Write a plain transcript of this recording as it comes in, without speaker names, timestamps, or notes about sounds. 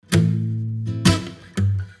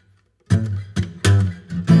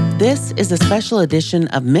This is a special edition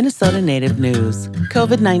of Minnesota Native News,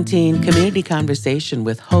 COVID-19 Community Conversation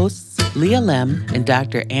with hosts Leah Lem and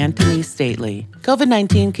Dr. Anthony Stately.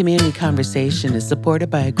 COVID-19 Community Conversation is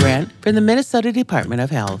supported by a grant from the Minnesota Department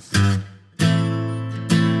of Health.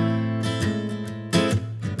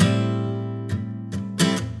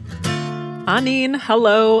 Anin,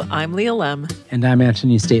 hello, I'm Leah Lem. And I'm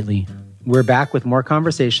Anthony Stately. We're back with more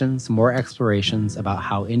conversations, more explorations about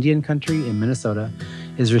how Indian country in Minnesota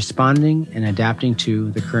is responding and adapting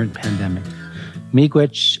to the current pandemic.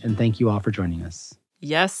 Miigwech, and thank you all for joining us.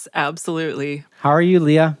 Yes, absolutely. How are you,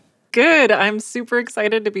 Leah? Good. I'm super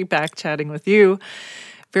excited to be back chatting with you.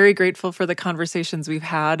 Very grateful for the conversations we've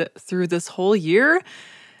had through this whole year.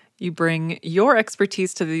 You bring your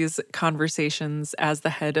expertise to these conversations as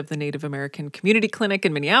the head of the Native American Community Clinic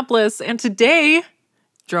in Minneapolis. And today,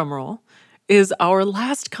 drumroll, is our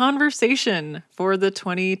last conversation for the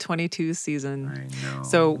 2022 season. I know.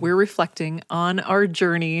 So we're reflecting on our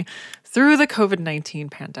journey through the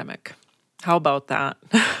COVID-19 pandemic. How about that?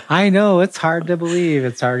 I know. It's hard to believe.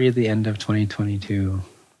 It's already the end of 2022.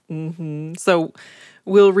 So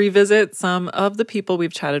we'll revisit some of the people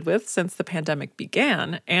we've chatted with since the pandemic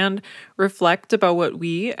began and reflect about what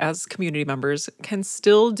we as community members can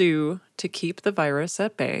still do to keep the virus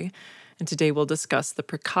at bay. And today we'll discuss the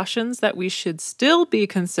precautions that we should still be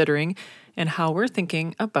considering and how we're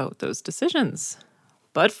thinking about those decisions.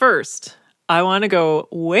 But first, I want to go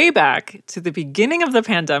way back to the beginning of the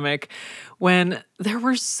pandemic when there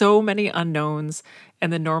were so many unknowns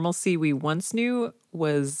and the normalcy we once knew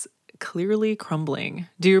was clearly crumbling.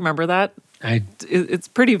 Do you remember that? It's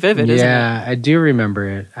pretty vivid, isn't it? Yeah, I do remember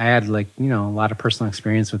it. I had a lot of personal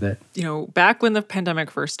experience with it. Back when the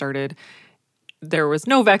pandemic first started, there was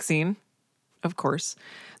no vaccine, of course.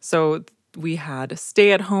 So we had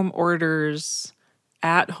stay-at-home orders,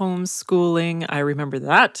 at-home schooling. I remember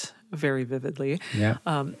that very vividly. Yeah.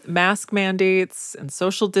 Mask mandates and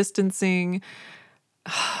social distancing.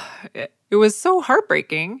 It was so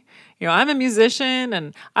heartbreaking. I'm a musician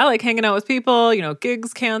and I like hanging out with people,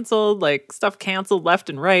 gigs canceled, stuff canceled left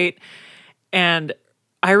and right. And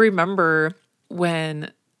I remember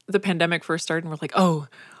when the pandemic first started and we're like, oh,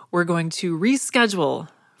 we're going to reschedule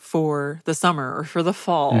for the summer or for the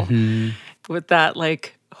fall with that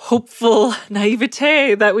hopeful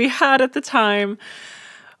naivete that we had at the time,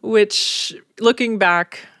 which looking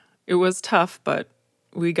back, it was tough, but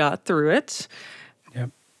we got through it. Yep.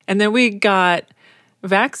 And then we got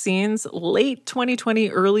vaccines late 2020,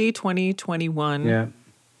 early 2021.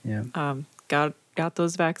 Yeah. Got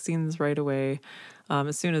those vaccines right away,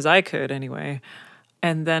 as soon as I could anyway.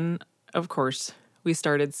 And then, of course, we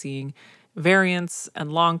started seeing variants and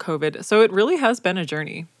long COVID. So it really has been a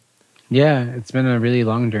journey. Yeah, it's been a really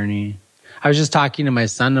long journey. I was just talking to my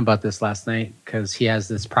son about this last night because he has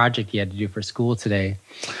this project he had to do for school today.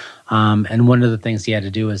 And one of the things he had to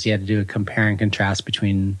do was he had to do a compare and contrast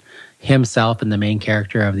between himself and the main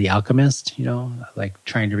character of The Alchemist,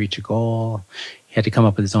 trying to reach a goal. He had to come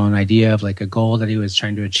up with his own idea of a goal that he was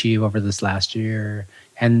trying to achieve over this last year.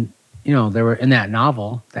 And there were in that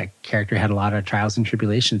novel, that character had a lot of trials and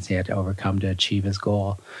tribulations he had to overcome to achieve his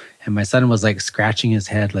goal. And my son was scratching his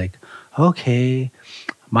head, okay,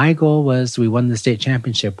 my goal was we won the state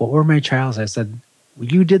championship. What were my trials? I said,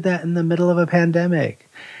 you did that in the middle of a pandemic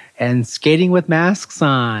and skating with masks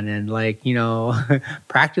on and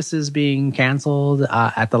practices being canceled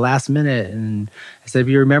at the last minute. And I said, if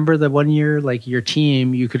you remember the 1 year, your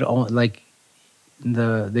team, you could only,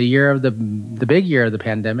 the year of the big year of the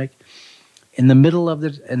pandemic, in the middle of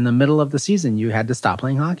the season, you had to stop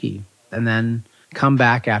playing hockey and then come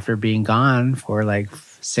back after being gone for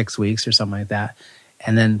 6 weeks or something like that,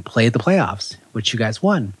 and then play the playoffs, which you guys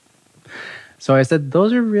won. So I said,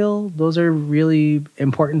 those are really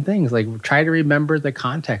important things. Try to remember the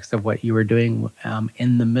context of what you were doing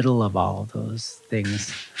in the middle of all of those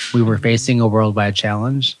things. We were facing a worldwide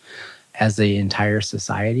challenge as the entire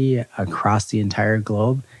society across the entire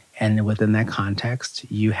globe. And within that context,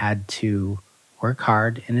 you had to work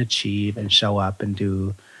hard and achieve and show up and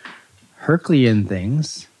do Herculean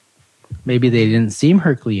things. Maybe they didn't seem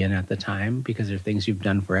Herculean at the time because they're things you've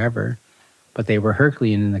done forever, but they were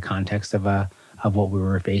Herculean in the context of what we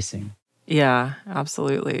were facing. Yeah,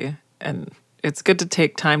 absolutely. And it's good to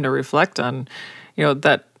take time to reflect on,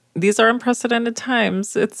 that these are unprecedented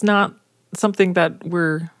times. It's not something that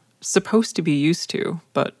we're supposed to be used to,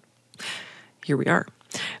 but here we are.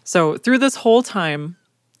 So through this whole time,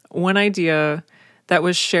 one idea that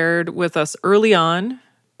was shared with us early on,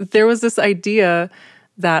 there was this idea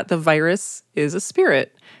that the virus is a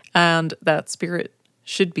spirit and that spirit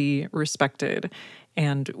should be respected.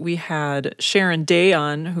 And we had Sharon Day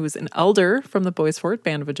on, who's an elder from the Bois Forte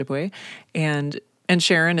Band of Ojibwe. And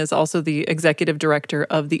Sharon is also the executive director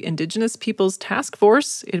of the Indigenous Peoples Task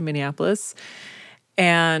Force in Minneapolis.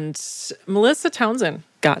 And Melissa Townsend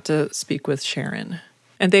got to speak with Sharon.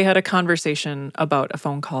 And they had a conversation about a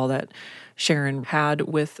phone call that Sharon had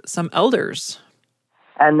with some elders.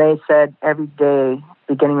 And they said every day,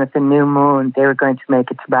 beginning with the new moon, they were going to make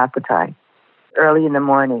a tobacco tie early in the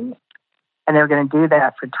morning. And they were going to do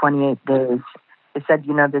that for 28 days. They said,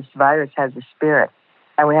 this virus has a spirit.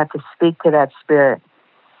 And we have to speak to that spirit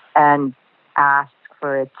and ask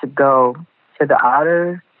for it to go to the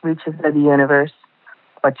outer reaches of the universe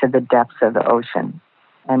or to the depths of the ocean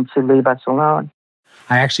and to leave us alone.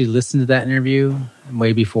 I actually listened to that interview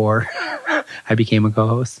way before I became a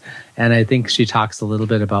co-host. And I think she talks a little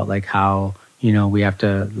bit about like how, we have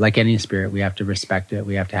to, like any spirit, we have to respect it.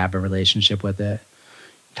 We have to have a relationship with it,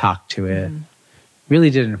 talk to it. Mm-hmm.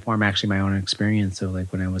 Really did inform actually my own experience. So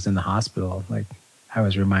like when I was in the hospital, like I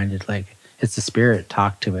was reminded like it's the spirit,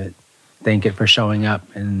 talk to it, thank it for showing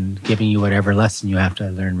up and giving you whatever lesson you have to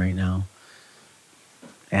learn right now.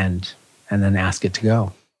 And then ask it to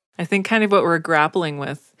go. I think kind of what we're grappling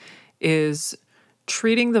with is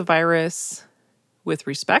treating the virus with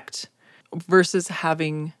respect versus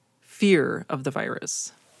having fear of the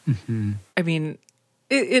virus. Mm-hmm. I mean,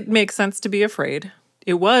 it makes sense to be afraid.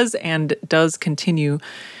 It was and does continue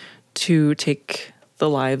to take the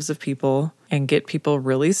lives of people and get people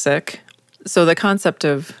really sick. So the concept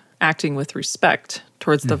of acting with respect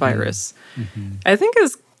towards the virus, I think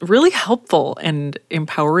is really helpful and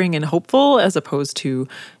empowering and hopeful as opposed to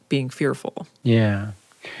being fearful. Yeah.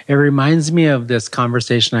 It reminds me of this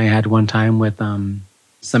conversation I had one time with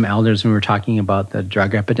some elders when we were talking about the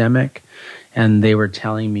drug epidemic. And they were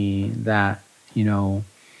telling me that,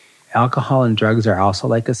 alcohol and drugs are also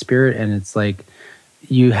like a spirit. And it's like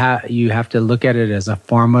you have to look at it as a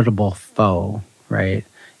formidable foe, right?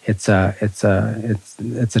 It's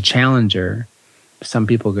a challenger. Some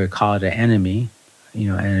people could call it an enemy,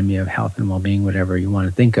 enemy of health and well-being, whatever you want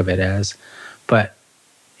to think of it as. But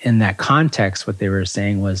in that context, what they were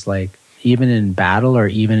saying was like, even in battle or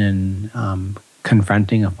even in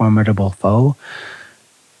confronting a formidable foe,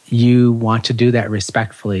 you want to do that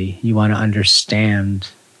respectfully. You want to understand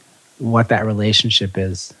what that relationship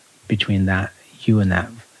is between you and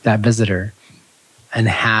that visitor, and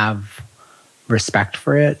have respect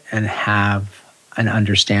for it and have an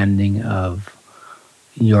understanding of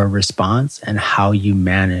your response and how you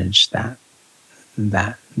manage that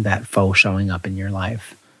foe showing up in your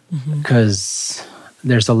life. Because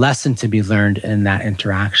there's a lesson to be learned in that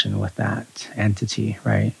interaction with that entity,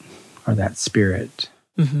 right? Or that spirit.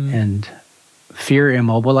 And fear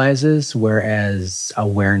immobilizes, whereas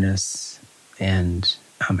awareness and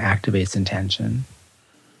activates intention.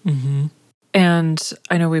 And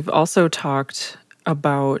I know we've also talked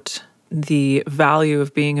about the value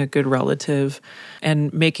of being a good relative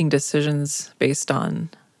and making decisions based on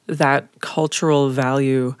that cultural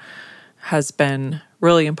value has been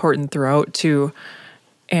really important throughout too.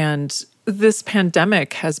 And this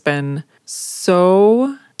pandemic has been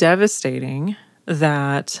so devastating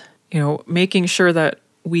that, making sure that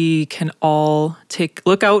we can all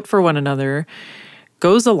look out for one another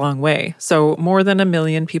goes a long way. So more than 1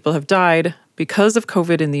 million people have died because of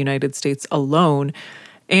COVID in the United States alone.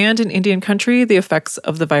 And in Indian country, the effects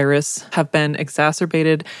of the virus have been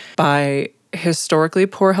exacerbated by historically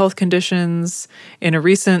poor health conditions. In a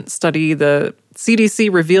recent study, the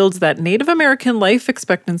CDC revealed that Native American life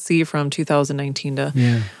expectancy from 2019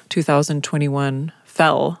 to 2021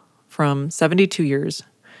 fell from 72 years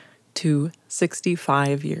to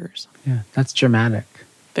 65 years. Yeah, that's dramatic.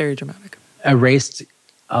 Very dramatic. Erased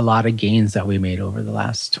a lot of gains that we made over the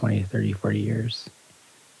last 20, 30, 40 years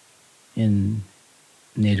in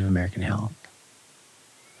Native American health.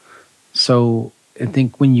 So I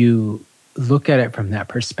think when you look at it from that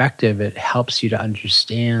perspective, it helps you to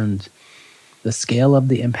understand the scale of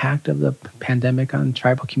the impact of the pandemic on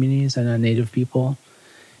tribal communities and on Native people,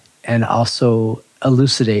 and also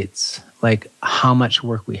elucidates like how much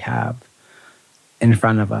work we have in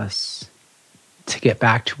front of us to get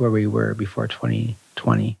back to where we were before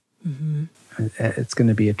 2020. It's going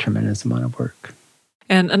to be a tremendous amount of work.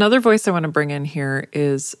 And another voice I want to bring in here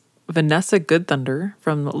is Vanessa Goodthunder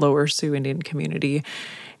from the Lower Sioux Indian community.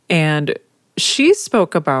 And she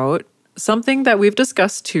spoke about something that we've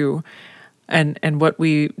discussed too, and what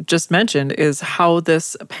we just mentioned is how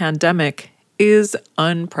this pandemic is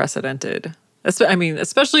unprecedented.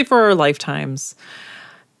 Especially for our lifetimes.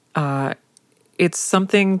 It's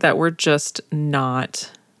something that we're just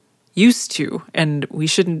not used to, and we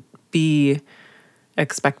shouldn't be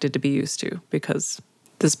expected to be used to because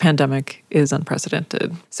this pandemic is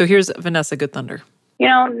unprecedented. So here's Vanessa Goodthunder.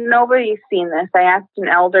 Nobody's seen this. I asked an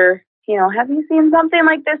elder, have you seen something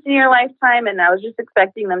like this in your lifetime? And I was just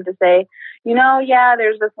expecting them to say, yeah,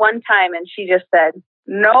 there's this one time. And she just said,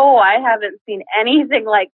 no, I haven't seen anything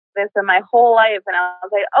like this in my whole life. And I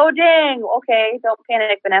was like, oh, dang. Okay, don't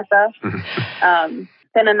panic, Vanessa.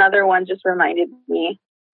 Then another one just reminded me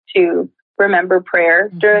to remember prayer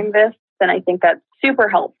during this. And I think that's super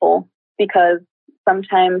helpful because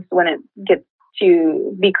sometimes when it gets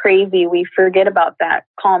to be crazy, we forget about that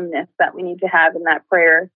calmness that we need to have in that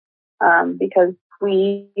prayer because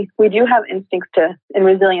we do have instincts and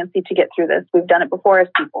resiliency to get through this. We've done it before as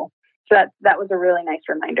people. So that was a really nice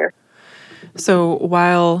reminder. So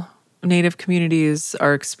while Native communities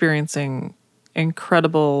are experiencing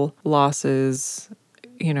incredible losses,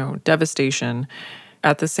 devastation,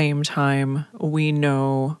 at the same time, we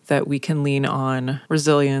know that we can lean on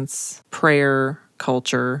resilience, prayer,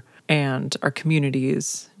 culture, and our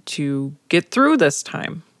communities to get through this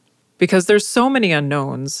time. Because there's so many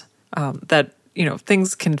unknowns that,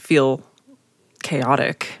 things can feel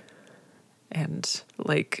chaotic and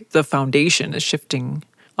like the foundation is shifting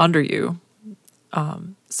under you.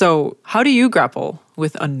 So how do you grapple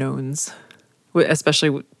with unknowns,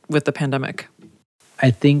 especially with the pandemic? I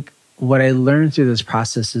think what I learned through this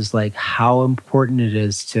process is like how important it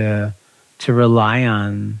is to rely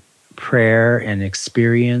on prayer and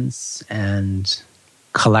experience and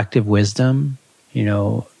collective wisdom.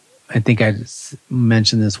 I think I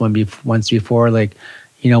mentioned this once before, like,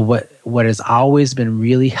 what has always been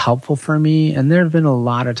really helpful for me, and there have been a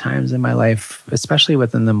lot of times in my life, especially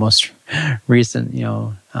within the most recent,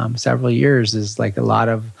 several years, is like a lot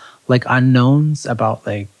of like unknowns about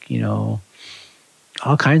like,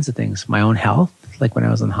 all kinds of things. My own health, like when I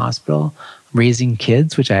was in the hospital, raising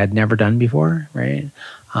kids, which I had never done before, right?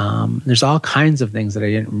 There's all kinds of things that I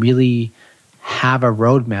didn't really have a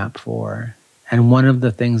roadmap for. And one of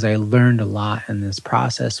the things I learned a lot in this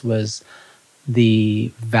process was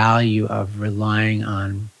the value of relying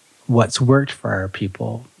on what's worked for our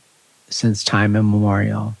people since time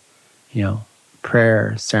immemorial.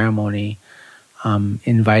 Prayer, ceremony,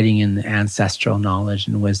 inviting in the ancestral knowledge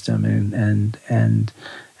and wisdom and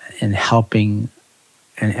helping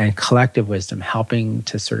and collective wisdom, helping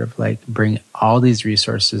to sort of like bring all these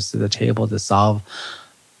resources to the table to solve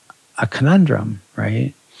a conundrum,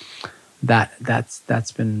 right?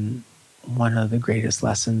 That's been one of the greatest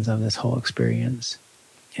lessons of this whole experience.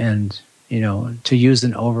 And, to use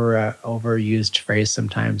an overused phrase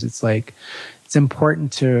sometimes, it's like, it's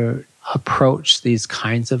important to approach these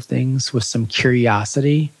kinds of things with some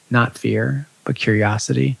curiosity, not fear, but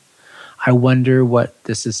curiosity. I wonder what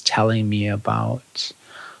this is telling me about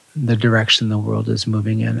the direction the world is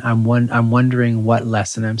moving in. I'm wondering what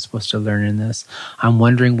lesson I'm supposed to learn in this. I'm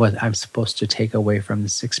wondering what I'm supposed to take away from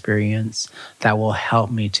this experience that will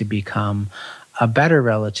help me to become a better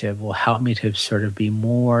relative, will help me to sort of be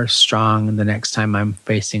more strong the next time I'm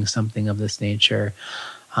facing something of this nature.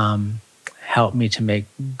 Help me to make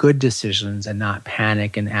good decisions and not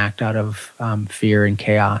panic and act out of fear and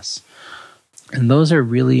chaos. And those are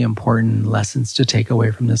really important lessons to take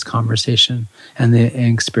away from this conversation and the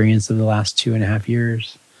experience of the last 2.5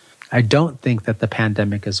 years. I don't think that the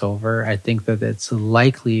pandemic is over. I think that it's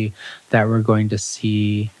likely that we're going to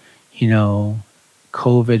see,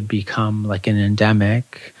 COVID become like an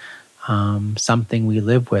endemic, something we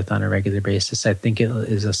live with on a regular basis. I think it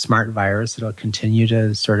is a smart virus that'll continue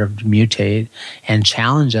to sort of mutate and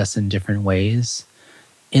challenge us in different ways,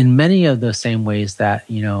 in many of the same ways that,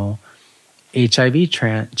 HIV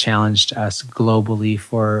challenged us globally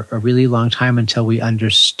for a really long time until we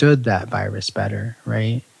understood that virus better,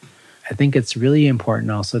 right? I think it's really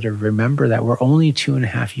important also to remember that we're only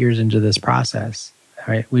 2.5 years into this process,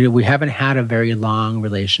 right? We haven't had a very long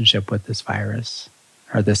relationship with this virus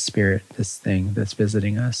or this spirit, this thing that's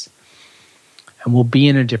visiting us. And we'll be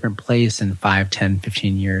in a different place in 5, 10,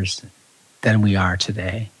 15 years than we are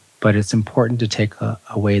today. But it's important to take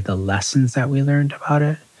away the lessons that we learned about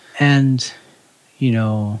it. And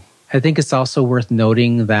I think it's also worth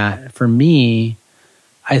noting that for me,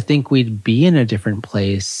 I think we'd be in a different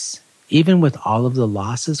place, even with all of the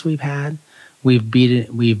losses we've had. We'd be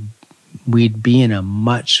in a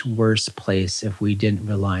much worse place if we didn't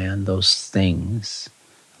rely on those things,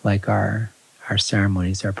 like our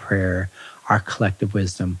ceremonies, our prayer, our collective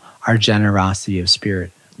wisdom, our generosity of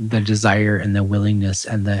spirit, the desire and the willingness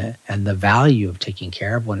and the value of taking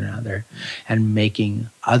care of one another and making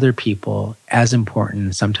other people as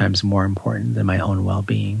important, sometimes more important than my own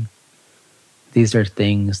well-being. These are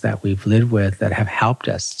things that we've lived with that have helped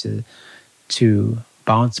us to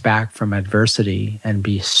bounce back from adversity and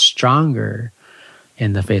be stronger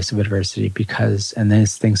in the face of adversity and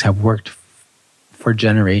these things have worked for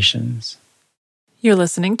generations. You're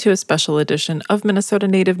listening to a special edition of Minnesota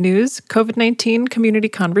Native News, COVID-19 Community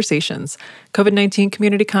Conversations. COVID-19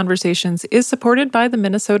 Community Conversations is supported by the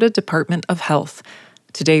Minnesota Department of Health.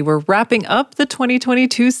 Today, we're wrapping up the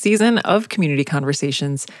 2022 season of Community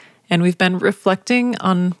Conversations, and we've been reflecting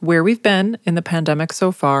on where we've been in the pandemic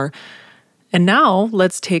so far. And now,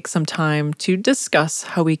 let's take some time to discuss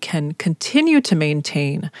how we can continue to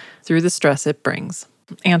maintain through the stress it brings.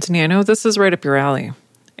 Antony, I know this is right up your alley.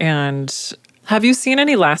 And have you seen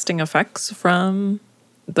any lasting effects from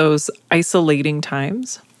those isolating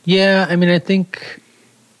times? Yeah, I mean, I think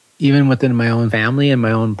even within my own family and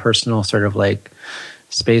my own personal sort of like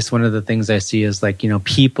space, one of the things I see is like,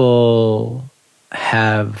 people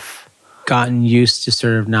have gotten used to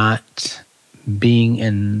sort of not being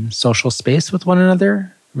in social space with one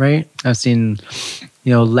another, right? I've seen,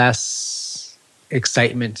 less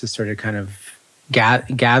excitement to sort of kind of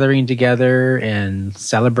gathering together and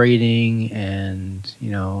celebrating and,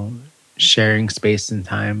 sharing space and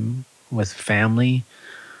time with family.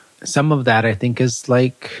 Some of that I think is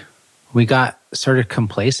like we got sort of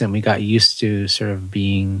complacent. We got used to sort of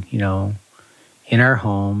being, in our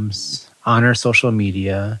homes, on our social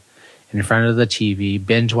media, in front of the TV,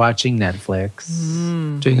 binge watching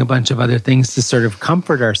Netflix, doing a bunch of other things to sort of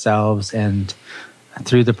comfort ourselves and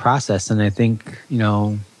through the process. And I think,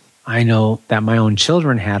 I know that my own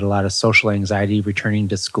children had a lot of social anxiety returning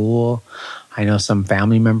to school. I know some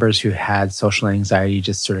family members who had social anxiety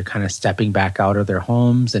just sort of kind of stepping back out of their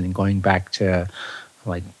homes and going back to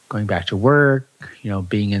work,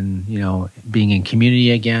 being in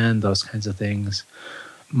community again, those kinds of things.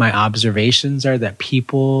 My observations are that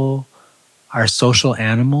people are social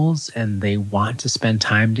animals and they want to spend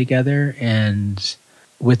time together. And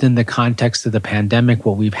within the context of the pandemic,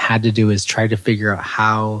 what we've had to do is try to figure out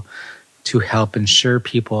how to help ensure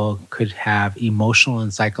people could have emotional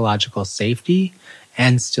and psychological safety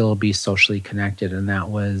and still be socially connected. And that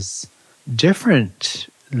was different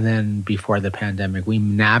than before the pandemic. We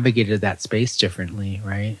navigated that space differently,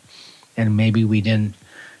 right? And maybe we didn't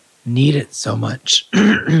need it so much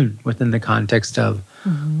within the context of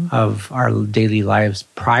our daily lives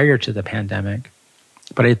prior to the pandemic.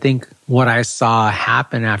 But I think what I saw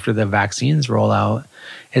happen after the vaccines roll out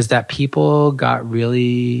is that people got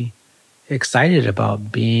really excited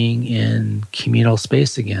about being in communal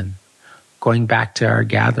space again, going back to our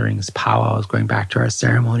gatherings, powwows, going back to our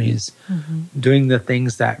ceremonies, doing the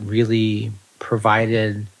things that really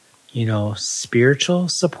provided, spiritual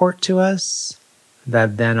support to us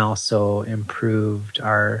that then also improved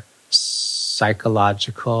our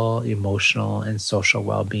psychological, emotional, and social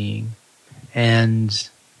well-being. And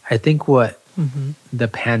I think what the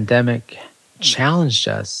pandemic challenged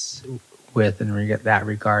us with in that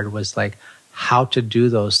regard was like how to do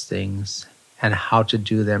those things and how to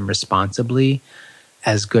do them responsibly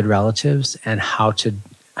as good relatives and how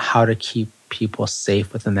to keep people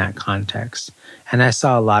safe within that context. And I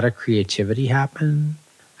saw a lot of creativity happen.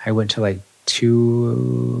 I went to like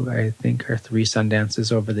 2, I think, or 3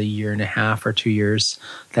 Sundances over the year and a half or 2 years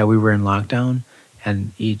that we were in lockdown.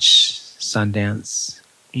 And each Sundance,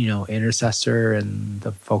 intercessor and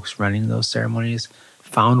the folks running those ceremonies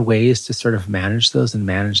found ways to sort of manage those and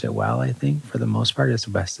manage it well, I think, for the most part, as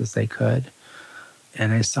best as they could.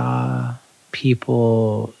 And I saw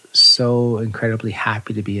people so incredibly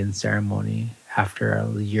happy to be in ceremony after a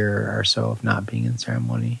year or so of not being in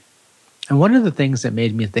ceremony. And one of the things that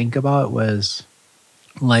made me think about was,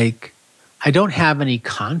 like, I don't have any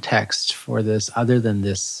context for this other than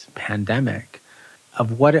this pandemic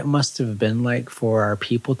of what it must have been like for our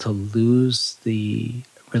people to lose the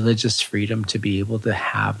religious freedom to be able to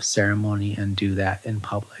have ceremony and do that in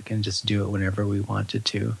public and just do it whenever we wanted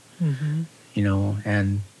to,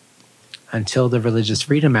 and until the Religious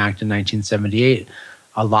Freedom Act in 1978,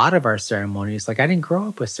 a lot of our ceremonies, like I didn't grow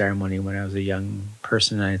up with ceremony when I was a young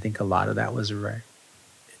person. And I think a lot of that was a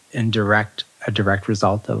direct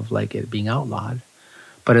result of like it being outlawed.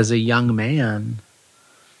 But as a young man,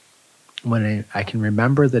 when I can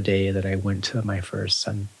remember the day that I went to my first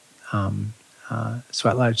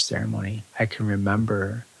Sweat Lodge ceremony, I can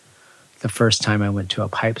remember the first time I went to a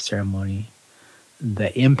pipe ceremony,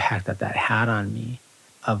 the impact that had on me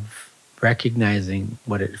of recognizing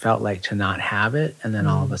what it felt like to not have it and then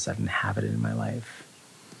all of a sudden have it in my life.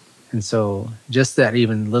 And so just that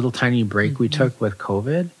even little tiny break we took with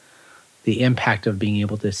COVID, the impact of being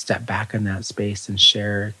able to step back in that space and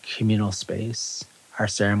share communal space, our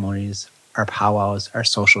ceremonies, our powwows, our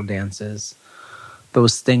social dances,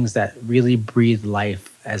 those things that really breathe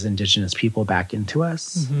life as Indigenous people back into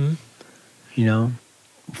us. Mm-hmm. You know,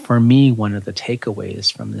 for me, one of the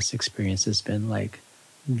takeaways from this experience has been like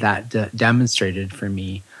that demonstrated for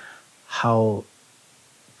me how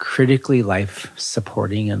critically life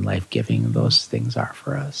supporting and life giving those things are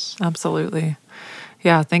for us. Absolutely.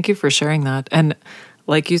 Yeah, thank you for sharing that. And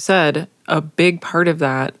like you said, a big part of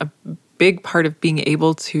that, a big part of being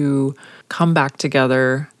able to come back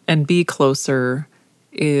together and be closer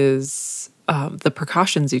is the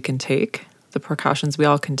precautions you can take, the precautions we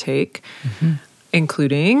all can take,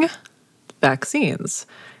 including vaccines.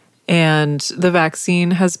 And the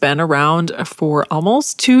vaccine has been around for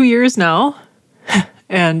almost 2 years now.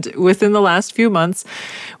 And within the last few months,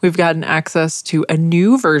 we've gotten access to a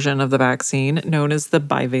new version of the vaccine known as the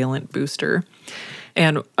bivalent booster.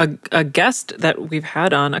 And a guest that we've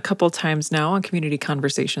had on a couple times now on Community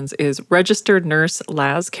Conversations is registered nurse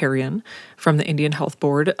Laz Carrion from the Indian Health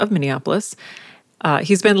Board of Minneapolis.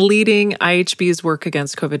 He's been leading IHB's work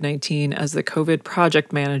against COVID-19 as the COVID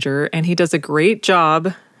project manager, and he does a great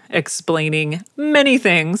job explaining many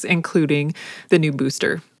things, including the new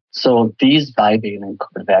booster. So these bivalent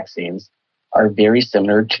COVID vaccines are very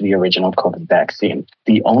similar to the original COVID vaccine.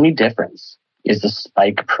 The only difference is the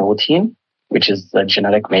spike protein, which is the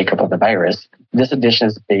genetic makeup of the virus. This addition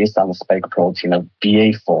is based on the spike protein of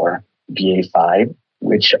BA4, BA5,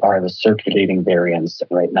 which are the circulating variants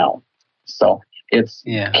right now. So it's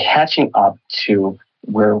catching up to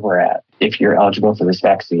where we're at. If you're eligible for this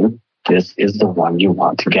vaccine, this is the one you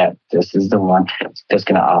want to get. This is the one that's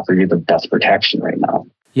going to offer you the best protection right now.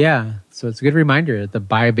 Yeah, so it's a good reminder. The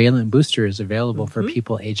bivalent booster is available for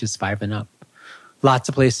people ages 5 and up. Lots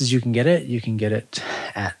of places you can get it. You can get it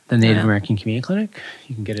at the Native American Community Clinic.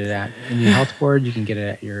 You can get it at Indian Health Board. You can get it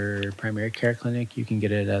at your primary care clinic. You can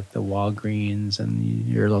get it at the Walgreens and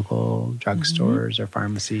your local drugstores or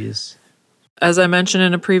pharmacies. As I mentioned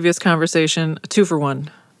in a previous conversation, a 2-for-1.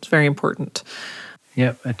 It's very important.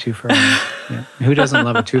 Yep, a 2-for-1. Yep. Who doesn't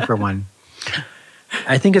love a 2-for-1?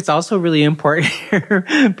 I think it's also really important,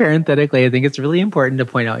 parenthetically, I think it's really important to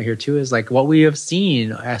point out here too, is like what we have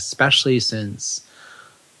seen, especially since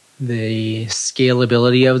the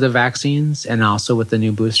scalability of the vaccines and also with the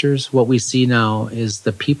new boosters, what we see now is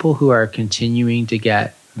the people who are continuing to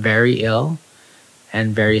get very ill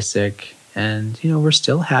and very sick. And, you know, we're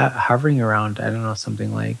still hovering around, I don't know,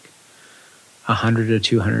 something like 100 to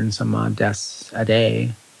 200 and some odd deaths a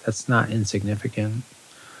day. That's not insignificant.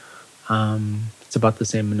 It's about the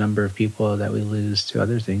same number of people that we lose to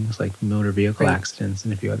other things like motor vehicle accidents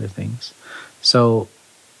and a few other things. So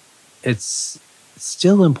it's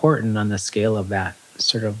still important on the scale of that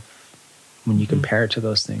sort of when you compare it to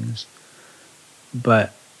those things.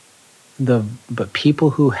 But people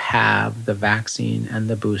who have the vaccine and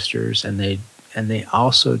the boosters and they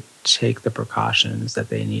also take the precautions that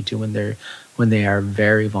they need to when they are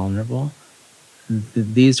very vulnerable.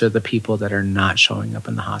 These are the people that are not showing up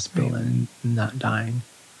in the hospital and not dying,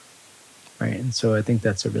 right? And so I think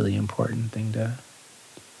that's a really important thing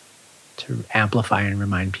to amplify and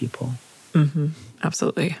remind people. Mm-hmm.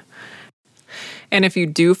 Absolutely. And if you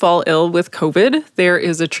do fall ill with COVID, there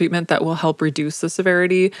is a treatment that will help reduce the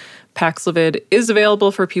severity. Paxlovid is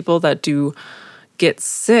available for people that do get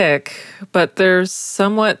sick, but there's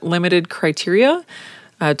somewhat limited criteria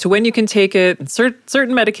to when you can take it, and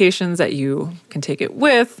certain medications that you can take it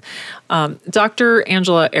with. Dr.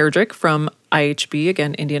 Angela Erdrich from IHB,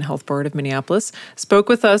 again, Indian Health Board of Minneapolis, spoke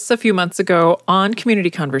with us a few months ago on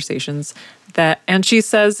Community Conversations, and she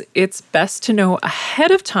says it's best to know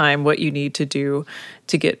ahead of time what you need to do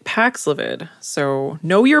to get Paxlovid. So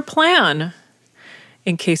know your plan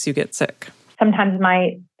in case you get sick. Sometimes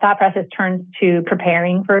my thought process turns to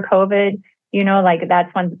preparing for COVID. You know, like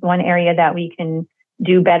that's one area that we can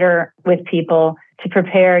do better with people to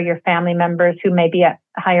prepare your family members who may be at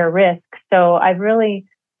higher risk. So I've really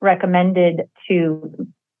recommended to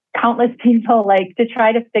countless people, like to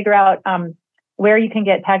try to figure out where you can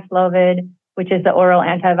get Paxlovid, which is the oral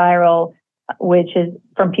antiviral, which is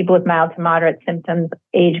from people with mild to moderate symptoms,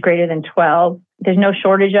 age greater than 12. There's no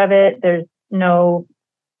shortage of it. There's no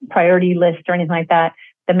priority list or anything like that.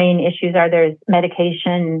 The main issues are there's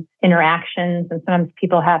medication interactions, and sometimes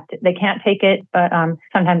people they can't take it, but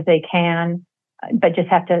sometimes they can, but just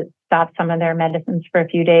have to stop some of their medicines for a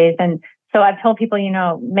few days. And so I've told people, you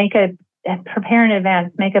know, prepare in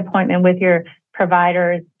advance, make an appointment with your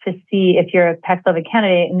providers to see if you're a Paxlovid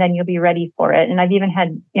candidate, and then you'll be ready for it. And I've even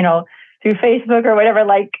had, you know, through Facebook or whatever,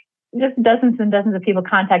 like just dozens and dozens of people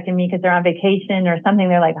contacting me because they're on vacation or something.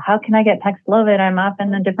 They're like, how can I get Paxlovid? I'm off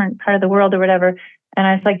in a different part of the world or whatever. And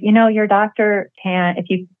I was like, you know, your doctor can, if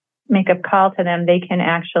you make a call to them, they can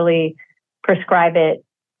actually prescribe it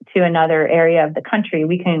to another area of the country.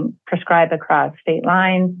 We can prescribe across state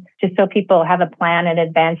lines, just so people have a plan in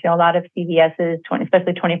advance. You know, a lot of CVSs,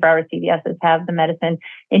 especially 24-hour CVSs, have the medicine.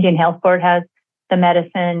 Indian Health Board has the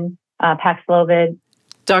medicine, Paxlovid.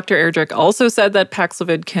 Dr. Erdrich also said that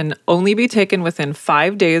Paxlovid can only be taken within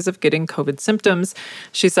 5 days of getting COVID symptoms.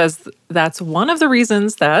 She says that's one of the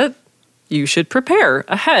reasons that you should prepare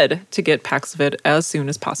ahead to get Paxlovid as soon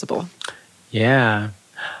as possible. Yeah.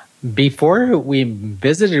 Before we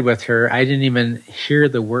visited with her, I didn't even hear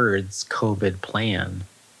the words COVID plan.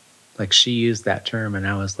 Like, she used that term, and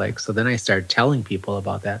I was like, so then I started telling people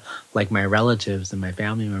about that, like my relatives and my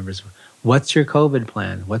family members. What's your COVID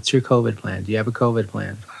plan? What's your COVID plan? Do you have a COVID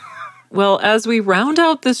plan? Well, as we round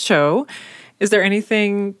out this show, is there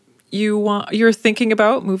anything you're thinking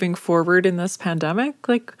about moving forward in this pandemic?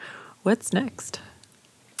 Like, what's next?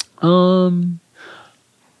 You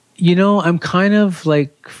know, I'm kind of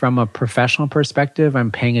like, from a professional perspective,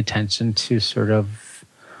 I'm paying attention to sort of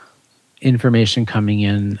information coming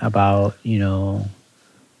in about, you know,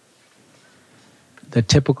 the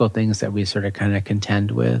typical things that we sort of kind of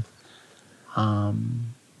contend with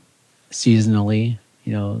seasonally.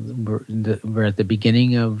 You know, we're at the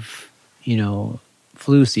beginning of, you know,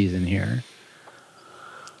 flu season here.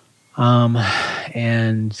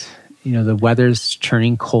 And, you know, the weather's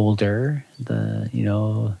turning colder.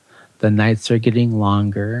 The nights are getting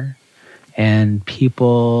longer, and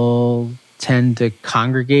people tend to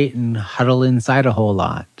congregate and huddle inside a whole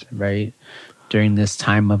lot, right? During this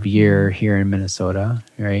time of year here in Minnesota,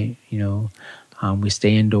 right? You know, we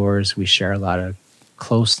stay indoors. We share a lot of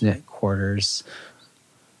close-knit quarters.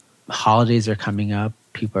 Holidays are coming up.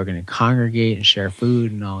 People are going to congregate and share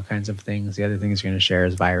food and all kinds of things. The other things they're going to share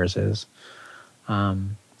is viruses.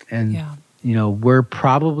 You know, we're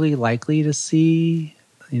probably likely to see,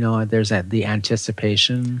 you know, there's the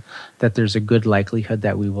anticipation that there's a good likelihood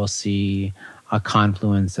that we will see a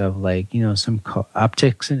confluence of, like, you know, some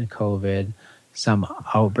upticks in COVID, some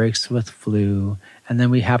outbreaks with flu, and then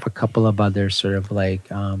we have a couple of other sort of like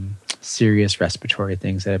serious respiratory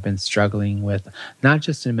things that have been struggling with, not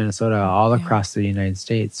just in Minnesota, all across the United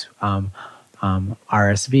States,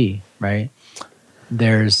 RSV, right?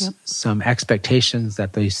 There's some expectations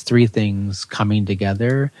that these three things coming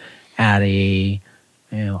together at a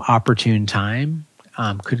opportune time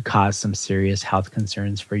could cause some serious health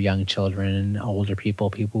concerns for young children and older people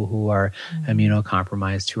who are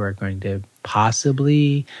immunocompromised, who are going to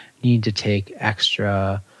possibly need to take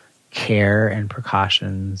extra care and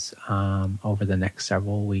precautions over the next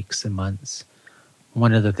several weeks and months.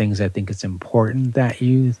 One of the things I think is important that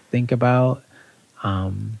you think about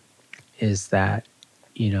is that,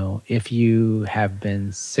 you know, if you have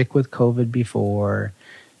been sick with COVID before,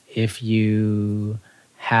 if you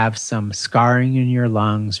have some scarring in your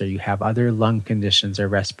lungs, or you have other lung conditions or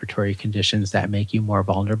respiratory conditions that make you more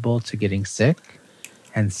vulnerable to getting sick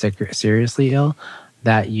and seriously ill,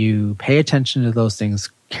 that you pay attention to those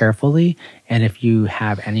things carefully. And if you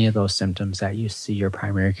have any of those symptoms, that you see your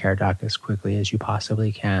primary care doc as quickly as you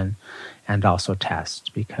possibly can, and also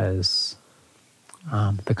test, because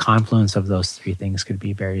the confluence of those three things could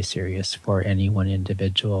be very serious for any one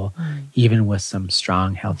individual, even with some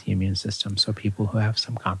strong, healthy immune system. So people who have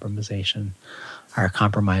some compromises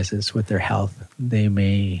with their health, they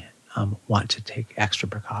may want to take extra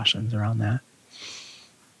precautions around that.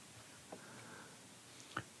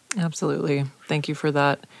 Absolutely. Thank you for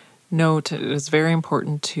that note. It is very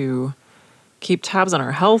important to keep tabs on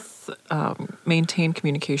our health, maintain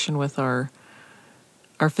communication with our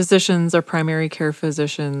physicians, our primary care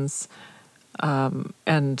physicians,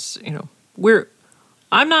 and, you know,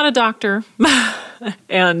 I'm not a doctor,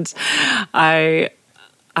 and I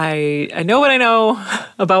know what I know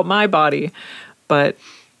about my body, but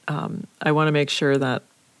I want to make sure that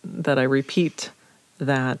I repeat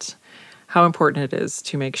that, how important it is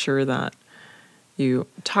to make sure that you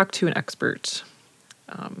talk to an expert,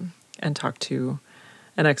 and talk to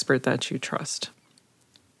an expert that you trust.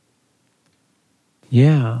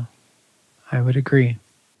 Yeah, I would agree.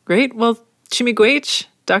 Great. Well, Chimigwech,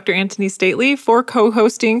 Dr. Antony Stately, for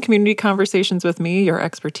co-hosting Community Conversations with me. Your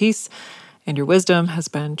expertise and your wisdom has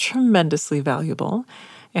been tremendously valuable.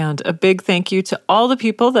 And a big thank you to all the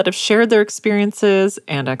people that have shared their experiences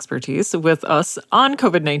and expertise with us on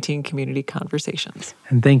COVID-19 Community Conversations.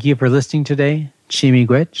 And thank you for listening today.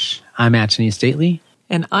 Chimigwech. I'm Antony Stately.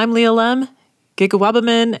 And I'm Leah Lem,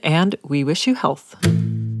 Gigawabaman, and we wish you health.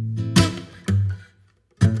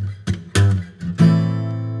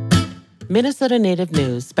 Minnesota Native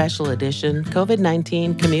News Special Edition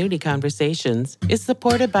COVID-19 Community Conversations is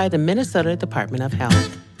supported by the Minnesota Department of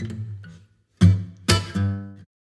Health.